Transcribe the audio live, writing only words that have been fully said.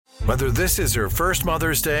Whether this is her first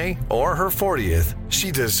Mother's Day or her 40th, she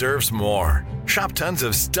deserves more. Shop tons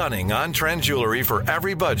of stunning on-trend jewelry for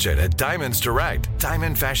every budget at Diamonds Direct.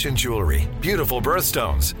 Diamond fashion jewelry, beautiful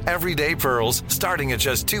birthstones, everyday pearls starting at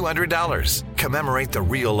just $200. Commemorate the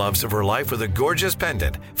real loves of her life with a gorgeous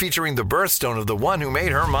pendant featuring the birthstone of the one who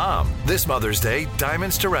made her mom. This Mother's Day,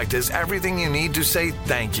 Diamonds Direct is everything you need to say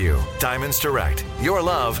thank you. Diamonds Direct. Your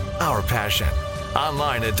love, our passion.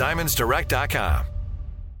 Online at diamondsdirect.com.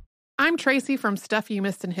 I'm Tracy from Stuff You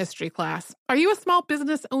Missed in History class. Are you a small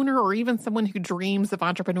business owner or even someone who dreams of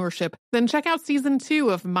entrepreneurship? Then check out Season 2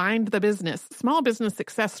 of Mind the Business, Small Business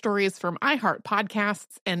Success Stories from iHeart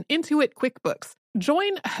Podcasts and Intuit QuickBooks.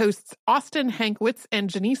 Join hosts Austin Hankwitz and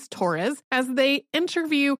Janice Torres as they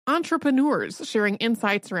interview entrepreneurs sharing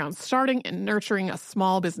insights around starting and nurturing a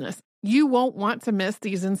small business. You won't want to miss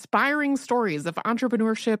these inspiring stories of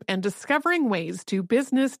entrepreneurship and discovering ways to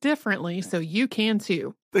business differently so you can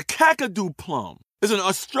too. The Kakadu plum is an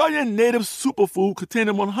Australian native superfood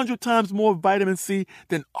containing 100 times more vitamin C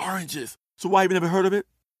than oranges. So why have you never heard of it?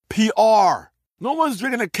 PR. No one's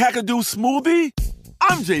drinking a Kakadu smoothie?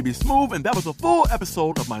 I'm JB Smoove, and that was a full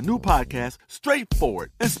episode of my new podcast, Straightforward,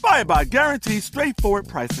 inspired by guaranteed straightforward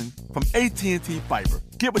pricing from AT&T Fiber.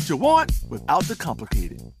 Get what you want without the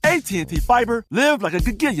complicated. AT&T Fiber, live like a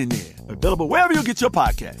gigillionaire. Available wherever you get your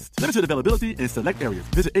podcast. Limited availability in select areas.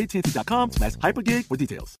 Visit AT&T.com/hypergig for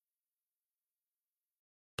details.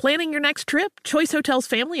 Planning your next trip? Choice Hotels'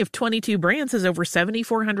 family of 22 brands has over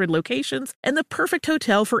 7,400 locations and the perfect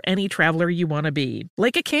hotel for any traveler you want to be.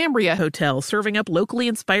 Like a Cambria Hotel, serving up locally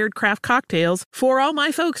inspired craft cocktails for all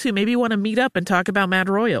my folks who maybe want to meet up and talk about Mad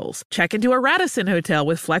Royals. Check into a Radisson Hotel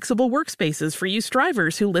with flexible workspaces for you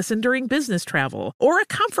strivers who listen during business travel. Or a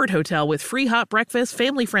Comfort Hotel with free hot breakfast,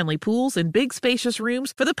 family-friendly pools, and big spacious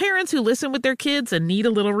rooms for the parents who listen with their kids and need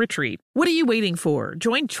a little retreat. What are you waiting for?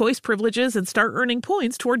 Join Choice Privileges and start earning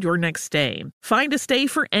points toward your next stay. Find a stay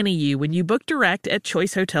for any you when you book direct at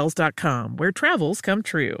choicehotels.com, where travels come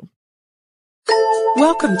true.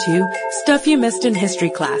 Welcome to Stuff You Missed in History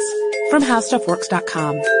class from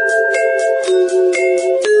HowStuffWorks.com.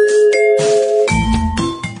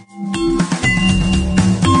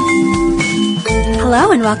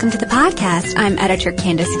 Hello and welcome to the podcast. I'm editor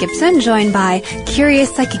Candace Gibson, joined by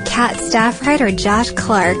Curious Psychic Cat staff writer Josh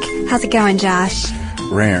Clark. How's it going, Josh?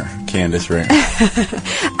 Rare, Candace, rare.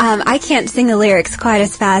 I can't sing the lyrics quite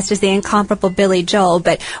as fast as the incomparable Billy Joel,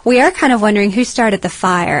 but we are kind of wondering who started the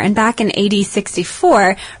fire. And back in AD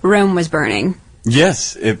 64, Rome was burning.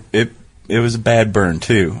 Yes, it was a bad burn,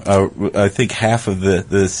 too. I think half of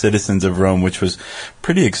the citizens of Rome, which was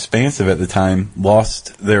pretty expansive at the time,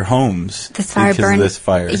 lost their homes because of this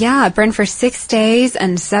fire. Yeah, it burned for 6 days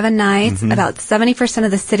and 7 nights. Mm-hmm. About 70% of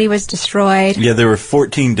the city was destroyed. Yeah, there were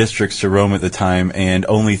 14 districts to Rome at the time, and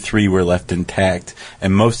only 3 were left intact.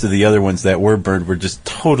 And most of the other ones that were burned were just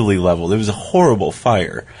totally leveled. It was a horrible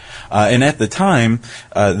fire. And at the time,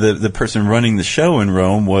 the person running the show in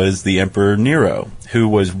Rome was the Emperor Nero, who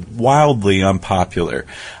was wildly unpopular.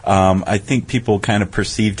 I think people kind of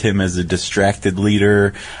perceived him as a distracted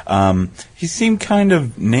leader. He seemed kind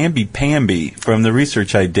of namby-pamby from the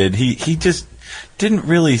research I did. He just didn't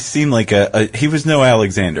really seem like he was no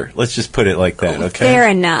Alexander. Let's just put it like that, okay? Fair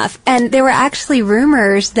enough. And there were actually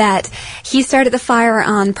rumors that he started the fire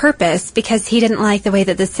on purpose because he didn't like the way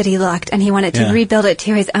that the city looked and he wanted to rebuild it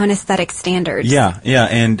to his own aesthetic standards. Yeah.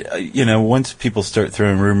 And, once people start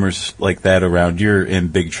throwing rumors like that around, you're in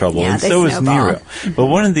big trouble. Yeah, and so is Nero. Mm-hmm. But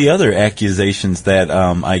one of the other accusations that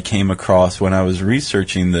I came across when I was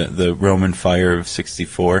researching the Roman fire of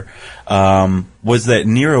 64 was that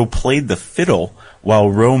Nero played the fiddle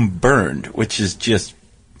while Rome burned, which is just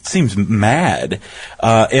seems mad.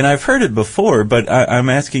 And I've heard it before, but I'm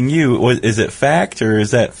asking you, is it fact or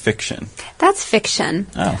is that fiction? That's fiction.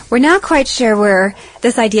 Oh. We're not quite sure where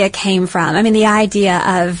this idea came from. I mean, the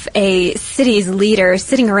idea of a city's leader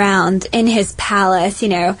sitting around in his palace,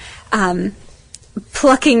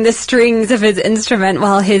 plucking the strings of his instrument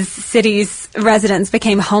while his city's residents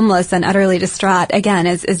became homeless and utterly distraught, again,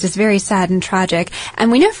 is just very sad and tragic.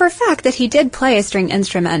 And we know for a fact that he did play a string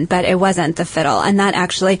instrument, but it wasn't the fiddle. And that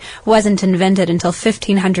actually wasn't invented until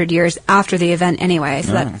 1,500 years after the event anyway.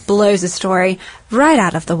 So that blows the story right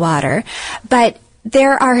out of the water. But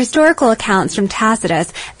there are historical accounts from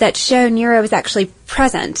Tacitus that show Nero was actually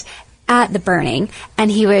present at the burning,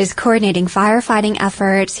 and he was coordinating firefighting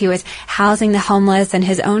efforts, he was housing the homeless in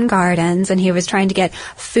his own gardens, and he was trying to get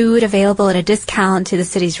food available at a discount to the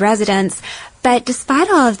city's residents. But despite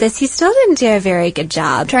all of this, he still didn't do a very good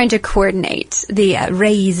job trying to coordinate the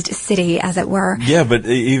raised city, as it were. Yeah, but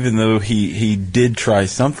even though he did try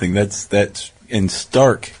something, that's in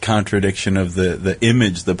stark contradiction of the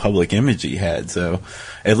image, the public image he had. So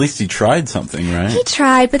at least he tried something, right? He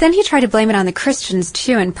tried, but then he tried to blame it on the Christians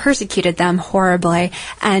too and persecuted them horribly.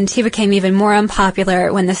 And he became even more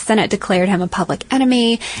unpopular when the Senate declared him a public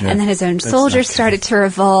enemy, and then his own soldiers started to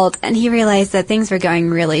revolt, and he realized that things were going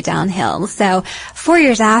really downhill. So 4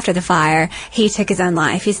 years after the fire, he took his own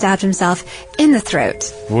life. He stabbed himself in the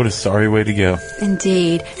throat. What a sorry way to go.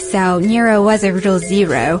 Indeed. So Nero was a real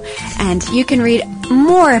zero, and you can read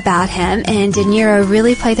more about him in Did Nero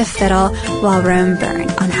Really Play the Fiddle While Rome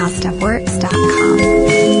Burned on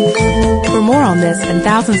HowStuffWorks.com. For more on this and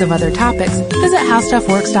thousands of other topics, visit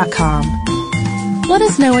HowStuffWorks.com. Let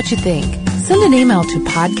us know what you think. Send an email to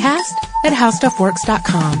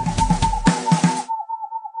podcast@HowStuffWorks.com.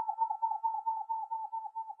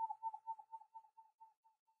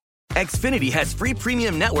 Xfinity has free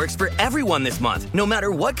premium networks for everyone this month, no matter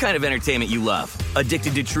what kind of entertainment you love.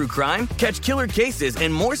 Addicted to true crime? Catch killer cases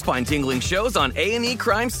and more spine-tingling shows on A&E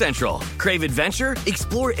Crime Central. Crave adventure?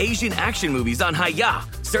 Explore Asian action movies on Hi-Ya.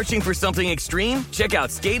 Searching for something extreme? Check out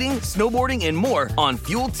skating, snowboarding, and more on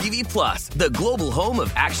Fuel TV Plus, the global home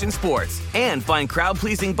of action sports. And find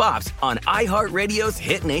crowd-pleasing bops on iHeartRadio's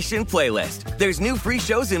Hit Nation playlist. There's new free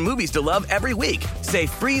shows and movies to love every week. Say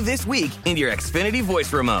free this week in your Xfinity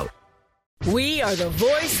voice remote. We are the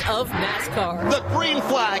voice of NASCAR. The green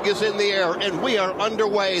flag is in the air, and we are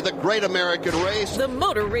underway. The Great American Race. The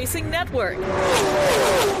Motor Racing Network.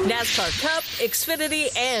 NASCAR Cup, Xfinity,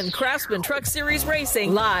 and Craftsman Truck Series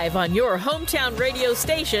Racing live on your hometown radio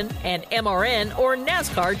station and MRN or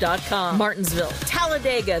NASCAR.com. Martinsville,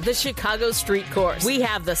 Talladega, the Chicago Street Course. We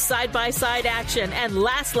have the side-by-side action and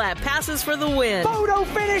last lap passes for the win. Photo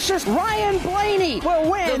finishes. Ryan Blaney will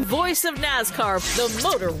win. The voice of NASCAR, the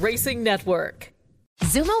Motor Racing Network.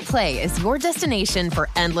 Xumo Play is your destination for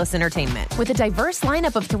endless entertainment. With a diverse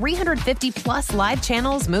lineup of 350 plus live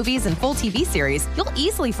channels, movies, and full TV series, you'll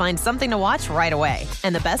easily find something to watch right away.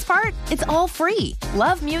 And the best part? It's all free.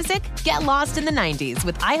 Love music? Get lost in the 90s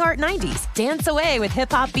with iHeart 90s, dance away with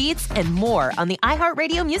hip-hop beats, and more on the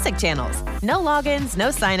iHeartRadio music channels. No logins, no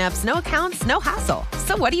signups, no accounts, no hassle.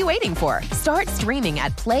 So what are you waiting for? Start streaming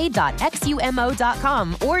at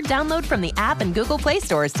play.xumo.com or download from the app and Google Play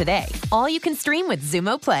stores today. All you can stream with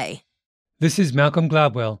Xumo Play. This is Malcolm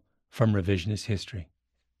Gladwell from Revisionist History.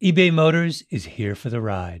 eBay Motors is here for the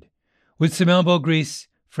ride. With some elbow grease,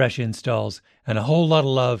 fresh installs, and a whole lot of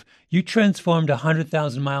love, you transformed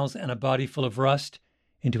 100,000 miles and a body full of rust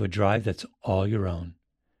into a drive that's all your own.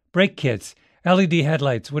 Brake kits, LED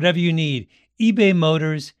headlights, whatever you need, eBay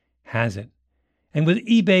Motors has it. And with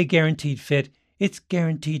eBay Guaranteed Fit, it's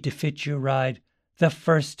guaranteed to fit your ride the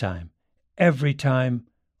first time, every time,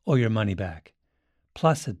 or your money back.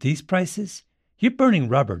 Plus, at these prices, you're burning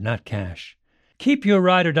rubber, not cash. Keep your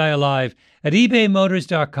ride or die alive at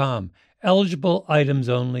ebaymotors.com. Eligible items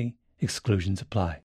only. Exclusions apply.